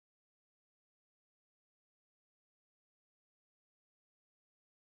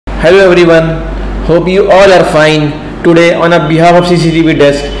Hello everyone, hope you all are fine. Today on behalf of CCTV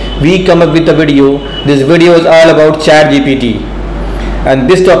desk, we come up with a video. This video is all about ChatGPT, and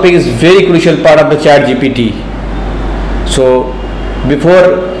this topic is very crucial part of the ChatGPT. So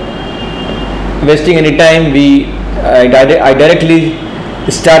before wasting any time, I directly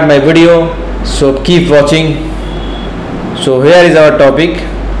start my video. So keep watching. So here is our topic.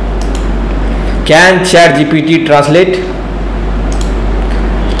 Can ChatGPT translate?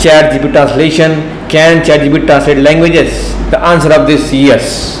 ChatGPT translation. Can ChatGPT translate languages? The answer of this is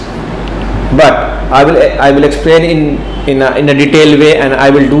yes. But I will explain in a detailed way, and I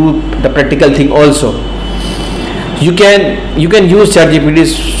will do the practical thing also. You can use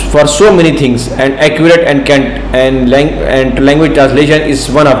ChatGPT for so many things, and accurate and language translation is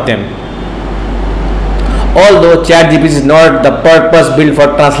one of them. Although ChatGPT is not the purpose built for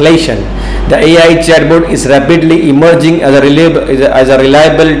translation, the AI chatbot is rapidly emerging as a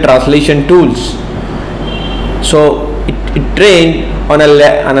reliable translation tools. So it trained on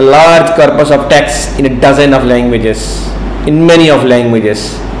a large corpus of text in a dozen of languages, in many of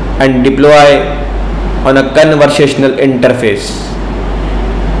languages, and deploy on a conversational interface.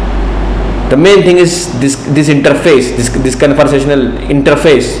 The main thing is this interface, this conversational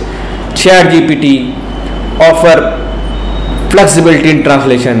interface. ChatGPT offer flexibility in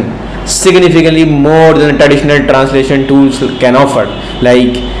translation, significantly more than traditional translation tools can offer,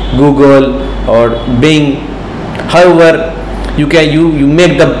 like Google or Bing. However, you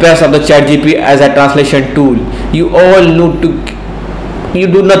make the best of the ChatGPT as a translation tool. You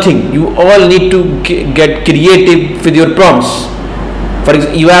do nothing. You all need to get creative with your prompts. For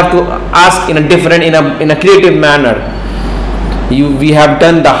example, you have to ask in a creative manner. We have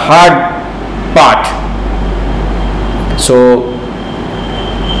done the hard part. So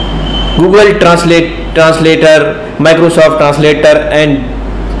Google Translator, Microsoft Translator,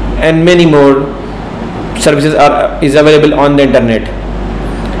 and many more services is available on the internet.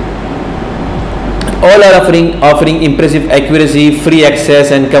 All are offering impressive accuracy, free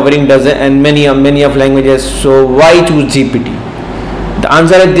access, and covering dozen and many of languages. So why choose GPT? The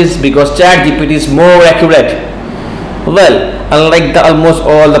answer is this: because ChatGPT is more accurate. Well, unlike almost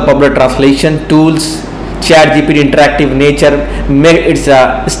all the popular translation tools, ChatGPT interactive nature makes it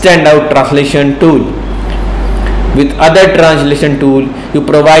a standout translation tool. With other translation tool, you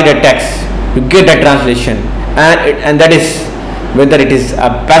provide a text, you get a translation, and that is whether it is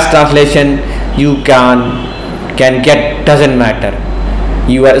a best translation you can get, doesn't matter.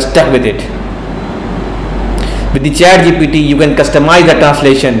 You are stuck with it. With the ChatGPT, you can customize the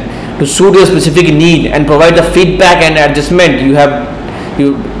translation to suit your specific need and provide the feedback and adjustment you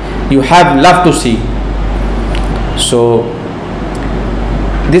have loved to see. So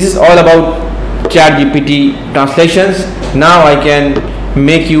this is all about ChatGPT translations. Now I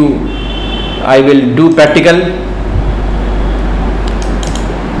will do practical.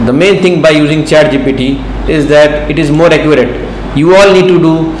 The main thing by using ChatGPT is that it is more accurate. You all need to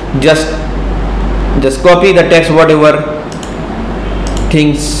do just copy the text, whatever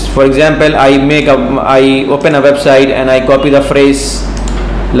things. For example, I open a website and I copy the phrase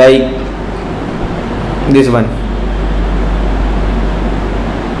like this one,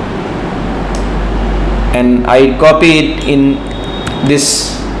 and I copy it in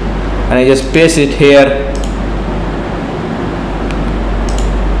this, and I just paste it here,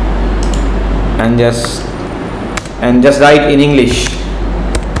 and just write in English.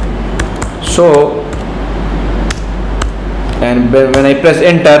 So, and when I press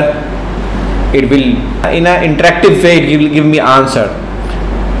enter, it will, in an interactive way, it will give me answer.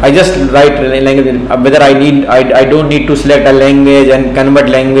 I just write language, whether I don't need to select a language and convert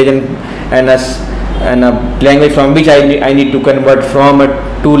language and a language from which I need to convert from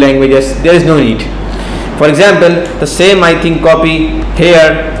two languages. There is no need. For example, the same I think copy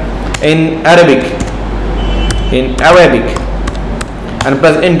here in Arabic, and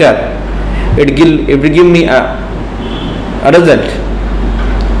press enter. It will give me a result.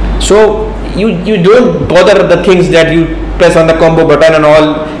 So you don't bother the things that you press on the combo button and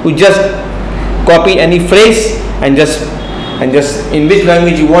all. You just copy any phrase and just in which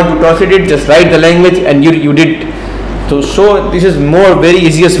language you want to translate it, just write the language, and you did. So this is very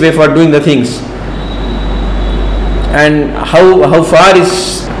easiest way for doing the things. And how far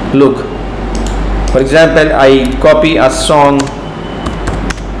is, look, for example, I copy a song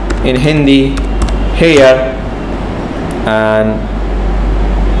in Hindi here, and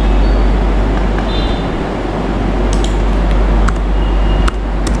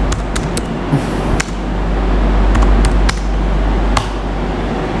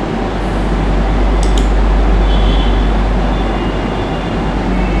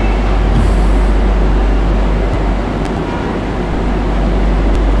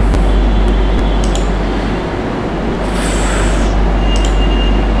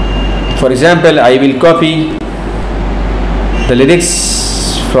For example, I will copy the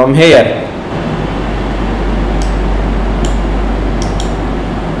lyrics from here.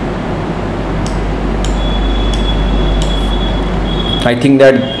 I think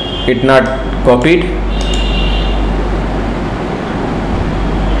that it not copied.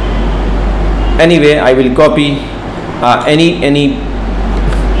 Anyway, I will copy any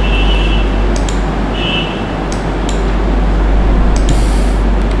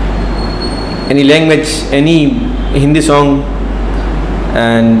language, any Hindi song,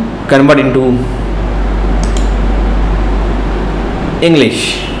 and convert into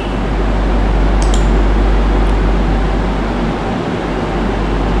English.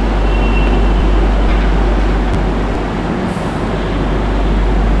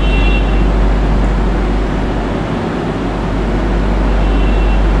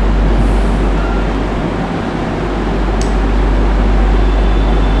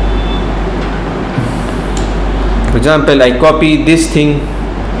 For example, I copy this thing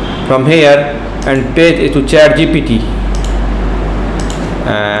from here and paste it to ChatGPT,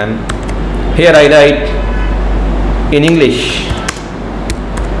 and here I write in English.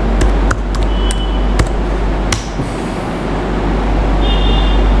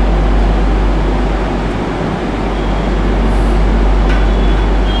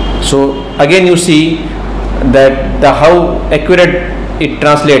 So again you see that how accurate it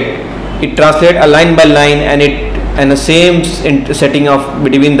translate. It translate a line by line, and the same setting of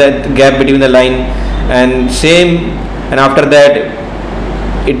between the gap between the line and same, and after that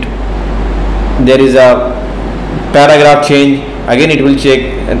there is a paragraph change, again it will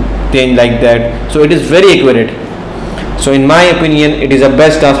change like that. So it is very accurate. So in my opinion, it is a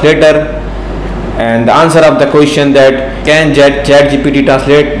best translator. And the answer of the question that can ChatGPT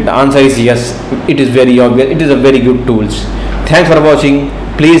translate, the answer is yes. It is very obvious. It is a very good tools. Thanks for watching.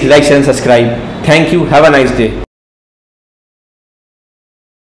 Please like, share and subscribe. Thank you. Have a nice day.